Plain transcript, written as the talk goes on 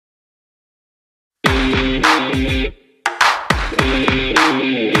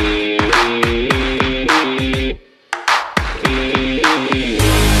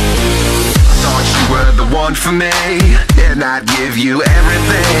For me, and I'd give you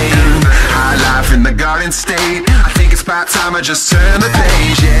everything. High life in the garden state. I think it's about time I just turn the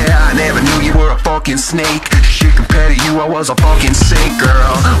page. Yeah, I never knew you were a fucking snake. Shit, compared to you, I was a fucking saint,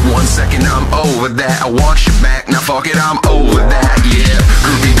 girl. 1 second, I'm over that. I want you back, now fuck it, I'm over that. Yeah,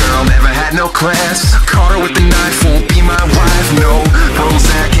 groovy girl, never had no class. Caught her with the knife, won't be my wife, no.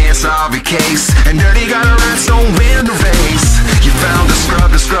 Prozac can't solve your case, and dirty got a rat, so win the race. You found a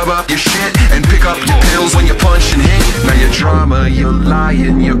scrub to scrub up your shit and pick up your pills when you punch and hit. Now your drama, you're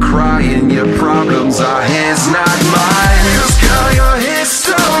lying, you're crying, your problems are his, not mine. 'Cause girl, your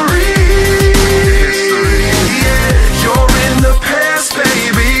history, yeah, you're in the past,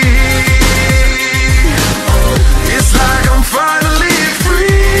 baby. It's like I'm finally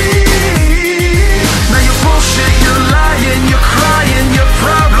free. Now you're bullshit, you're lying, you're crying, your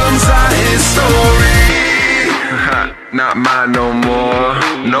problems are history. Not mine no more.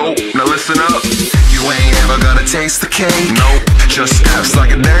 Nope, now listen up. You ain't ever gonna taste the cake. Nope, just acts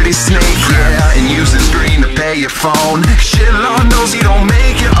like a dirty snake. Yeah, and uses green to pay your phone. Shit, Lord knows you don't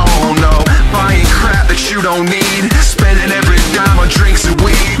make your own. No, buying crap that you don't need. Spending every dime on drinks and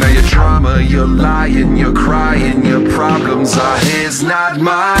weed. Now your drama, you're lying, you're crying, your problems are his, not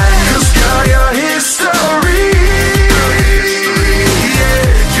mine. 'Cause girl, your history, yeah,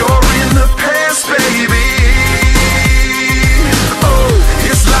 you're in the past, baby.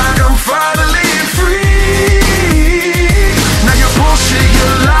 Finally free. Now you're bullshit,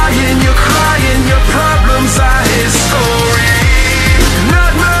 you're lying, you're crying, your problems are history.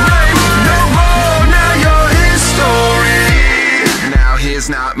 Not mine, no more, now you're history. Now his,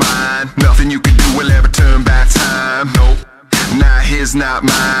 not mine. Nothing you can do will ever turn back time. Nope. Now his, not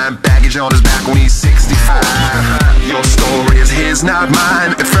mine. Baggage on his back when he's 65. Your story is his, not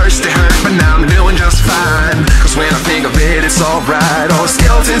mine. At first it hurt, but now I'm doing just fine. 'Cause when I think of it, it's alright. All the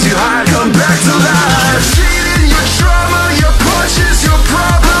skeletons you hide come back to life. Cheating, your trauma, your punches, your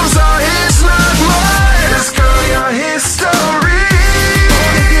problems are his, not mine. This girl, your history,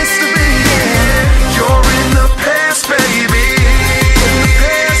 yeah. You're in the past, baby.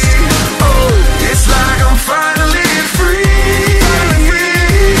 Oh, it's like I'm finally free.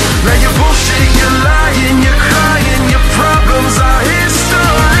 Now you're bullshit, you're lying, you're crying, your problems are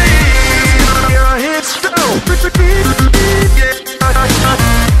history. Your history, yeah.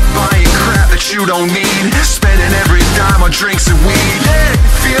 Buying crap that you don't need, spending every dime on drinks and weed. Yeah,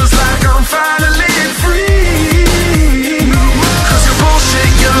 feels like I'm finally free. 'Cause you're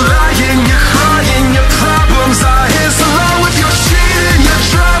bullshit, you're lying, you're crying, your problems are his. Along with your cheating, your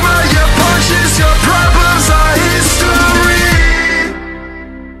drama, your punches, your problems are history.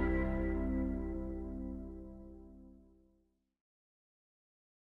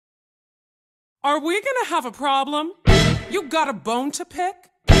 Are we gonna have a problem? You got a bone to pick?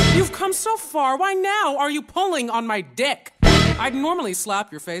 You've come so far, why now are you pulling on my dick? I'd normally slap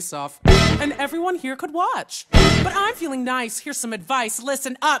your face off, and everyone here could watch. But I'm feeling nice, here's some advice,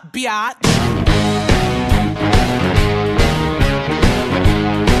 listen up, biatch.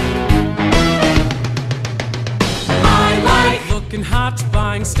 I like looking hot,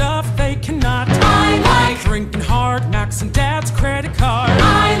 buying stuff they cannot. I like drinking hard, maxing dad's credit card.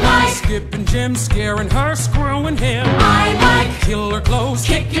 I like skipping gym, scaring her, screwing him. I like killer clothes,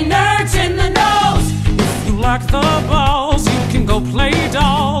 kicking nerds in the nose. If you like the balls, you can go play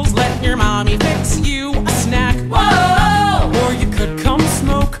dolls. Let your mommy fix you a snack. Whoa! Or you could come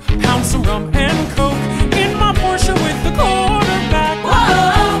smoke, pound some rum and coke in my Porsche with the quarterback.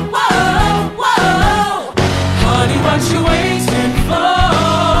 Whoa, whoa, whoa! Honey, what you waiting for?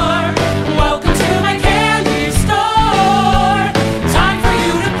 Welcome to my candy store. Time for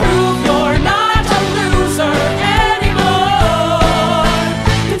you to prove you're not a loser anymore.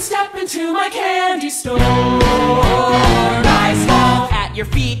 Then step into my candy store. Nice wall at your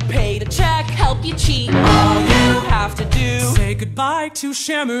feet, pay to check, help you cheat. All you have to do, say goodbye to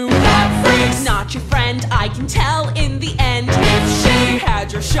Shamu. That freak's not your friend, I can tell in the end. If she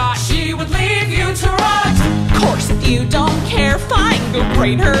had your shot, she would leave you to rot. Course, if you don't care, fine, go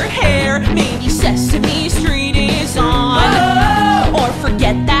braid her hair. Maybe Sesame Street is on. Whoa! Or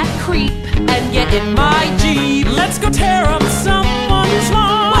forget that creep and get in my Jeep. Let's go tear up someone's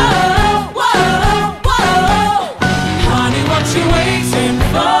lawn. Whoa, whoa, whoa! Honey, what you waiting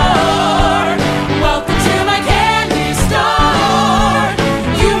for? Welcome to my candy store.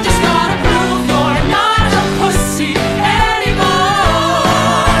 You just gotta prove you're not a pussy anymore.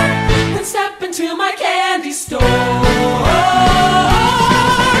 Then step into my candy store.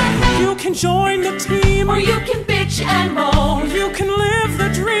 You can join the team or you can bitch and moan. You can live the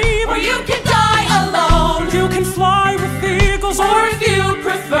dream, or you can die alone. You can fly with eagles, or if you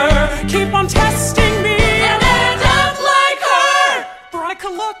prefer, keep on testing me and end up like her. Veronica,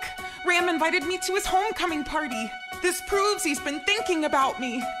 look! Ram invited me to his homecoming party. This proves he's been thinking about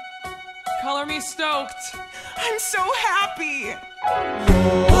me. Color me stoked. I'm so happy.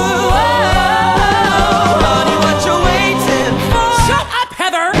 Honey, what you waiting